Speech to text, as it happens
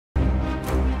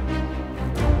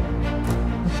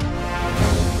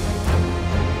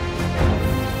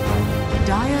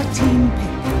Team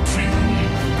Pink.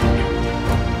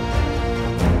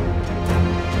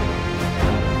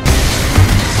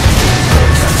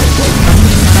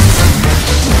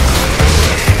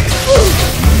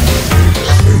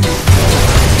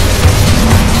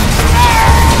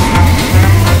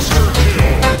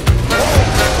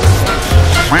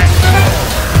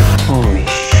 Holy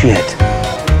shit.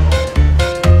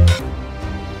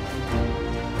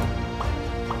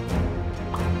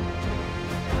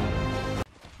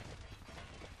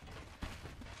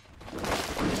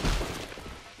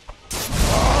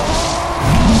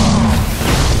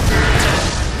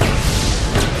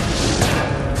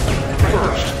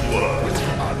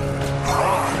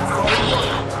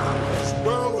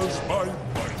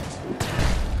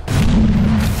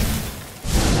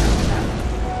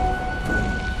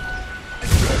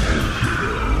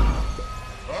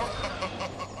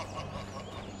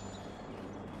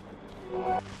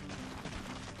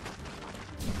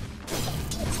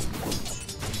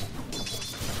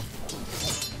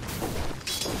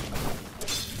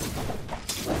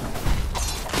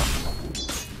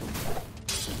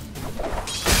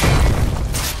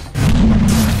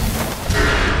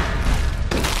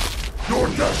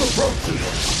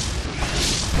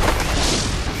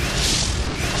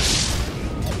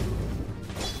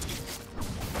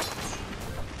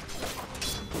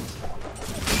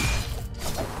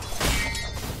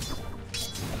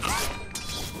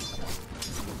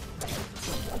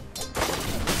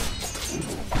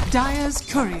 Dire's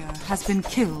courier has been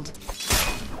killed.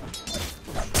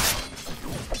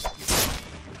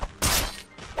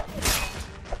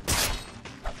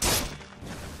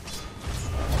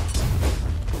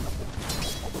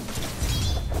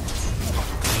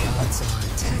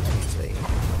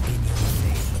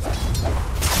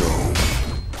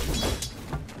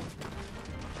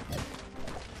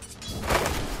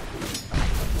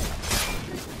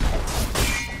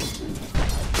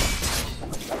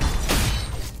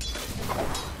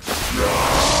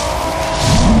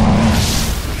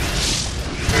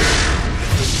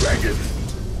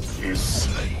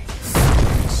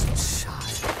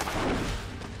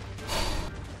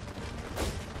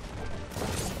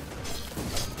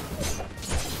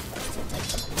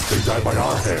 They die by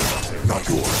our hand, not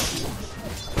yours.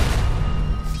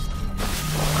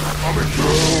 Coming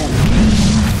through!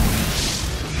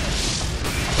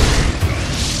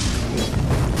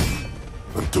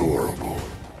 Adorable.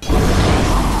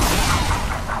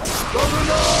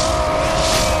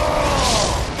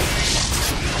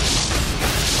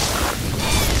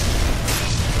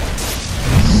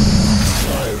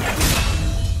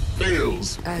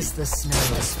 Fails. As the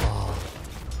snows fall,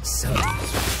 so do you.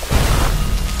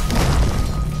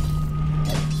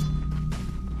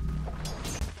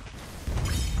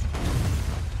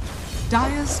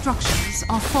 Dire's structures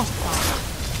are fortified.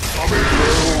 Coming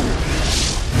through!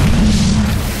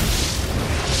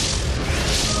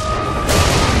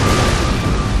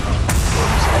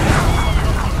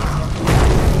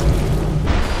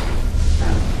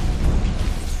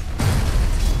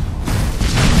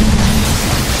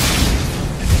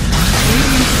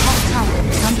 Radiant's top tower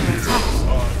is under attack.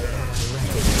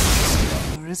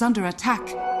 Is under attack.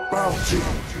 Bounty!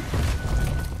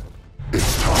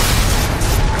 It's time.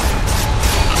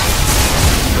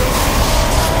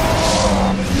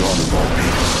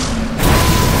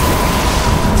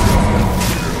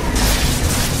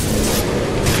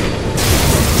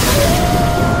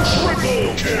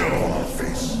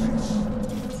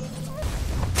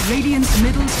 Radiant's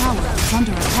middle tower is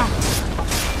under attack.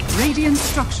 Radiant's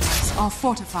structures are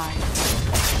fortified.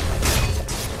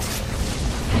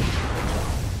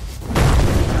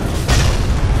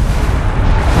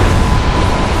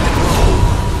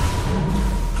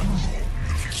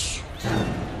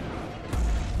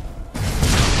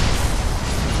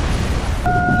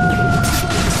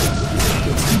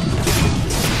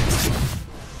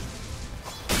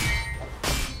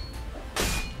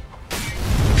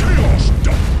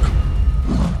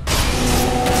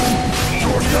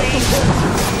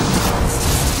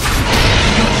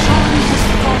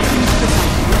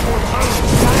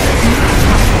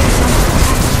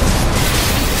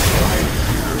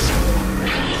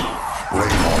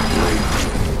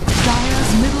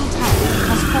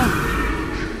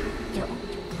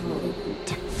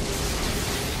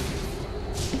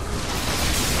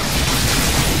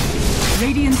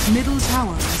 Radiant's middle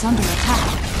tower is under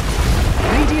attack.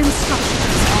 Radiant's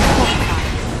structures are fortified.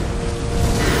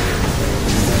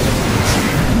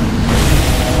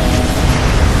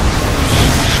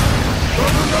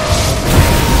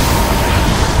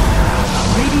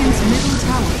 Radiant's middle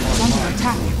tower is under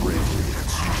attack.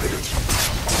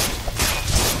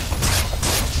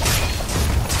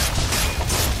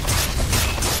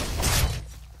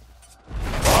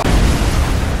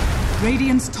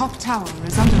 Radiant's top tower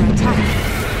is under attack.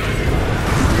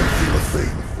 Feel a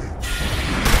thing.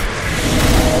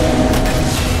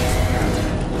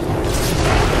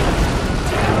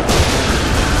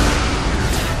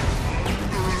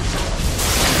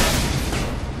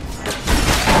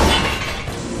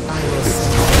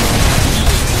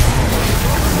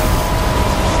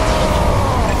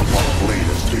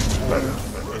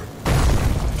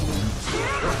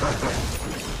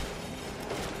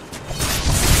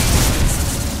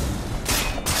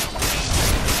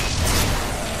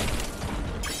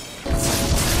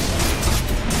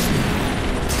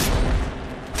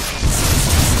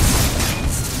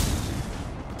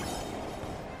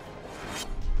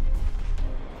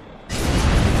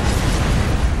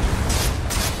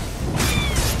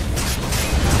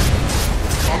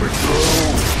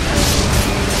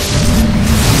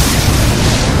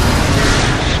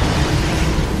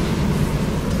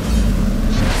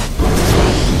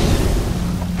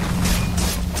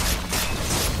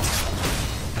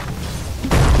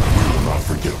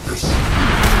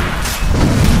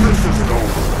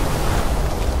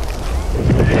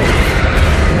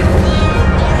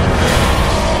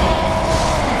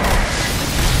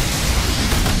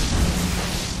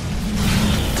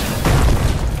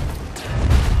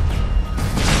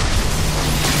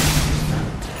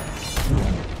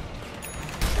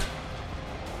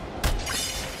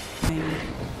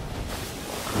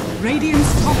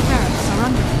 Radiant's top barracks are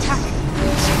under attack.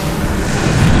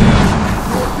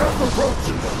 Your death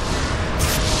approaches!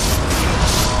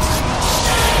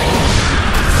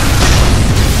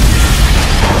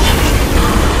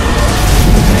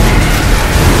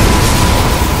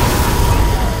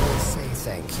 Say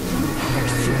thank you.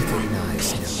 Recognize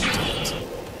no debt.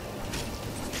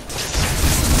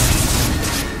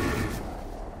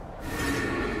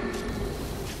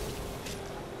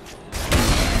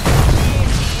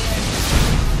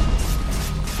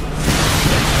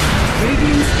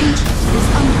 Radiant's ancient is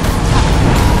under attack.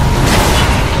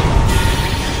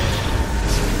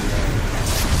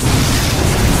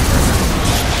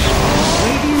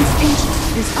 Radiant's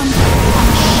ancient is under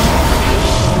attack.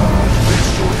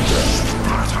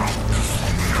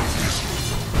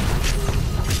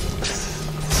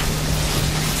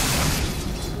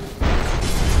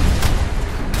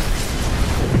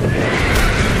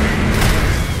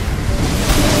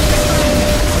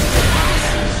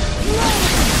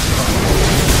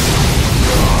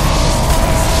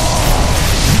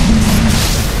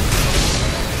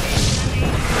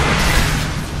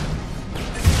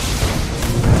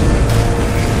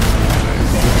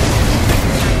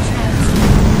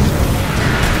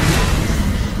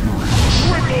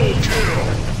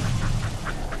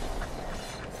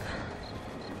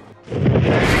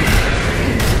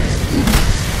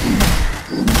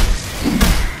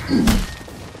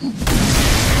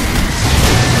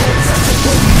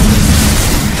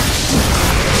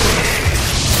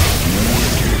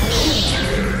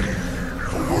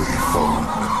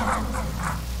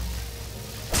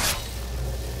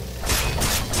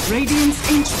 Radiant's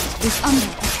ancient is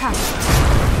under attack.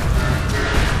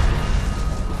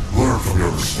 Learn from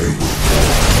your mistake.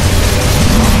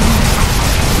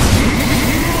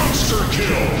 Monster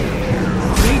kill!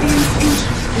 Radiant's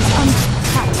ancient is under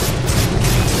attack.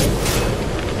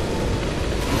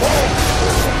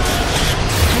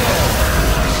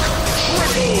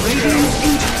 Radiant's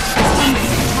ancient is under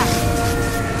attack.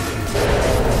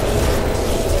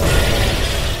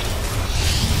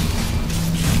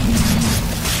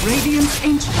 Radiant's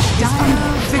ancient is under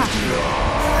attack.